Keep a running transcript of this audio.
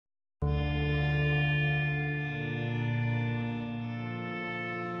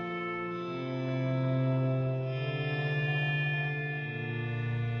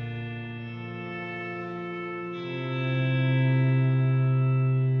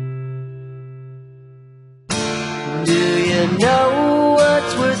know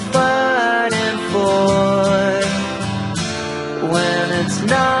what's worth fighting for when it's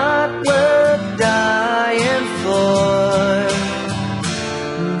not worth dying for?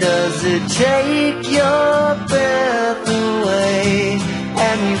 Does it take your breath away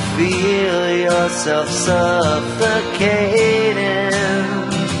and you feel yourself suffocating?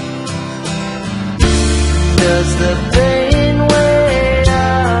 Does the pain weigh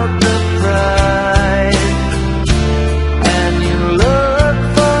out the pride and you look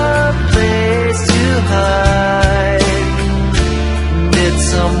for a place to hide? Did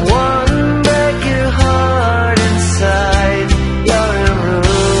someone break your heart inside? You're in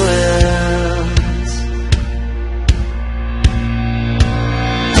ruins.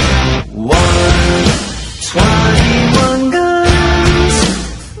 121 guns,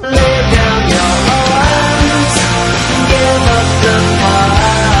 lay down your arms, give up the fight.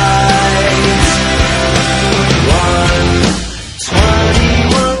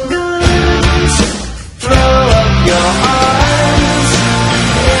 121 guns, throw up your arms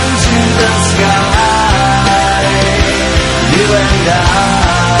into the sky. You and I.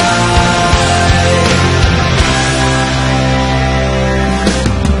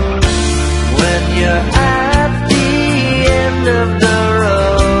 When you're at the end of the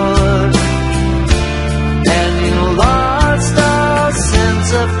road and you lost all sense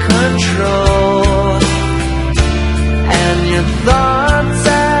of control, and your thoughts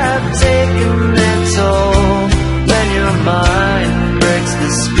have taken their toll, when your mind breaks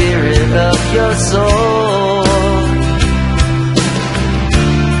the spirit of your soul,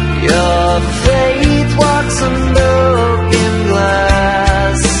 your faith walks on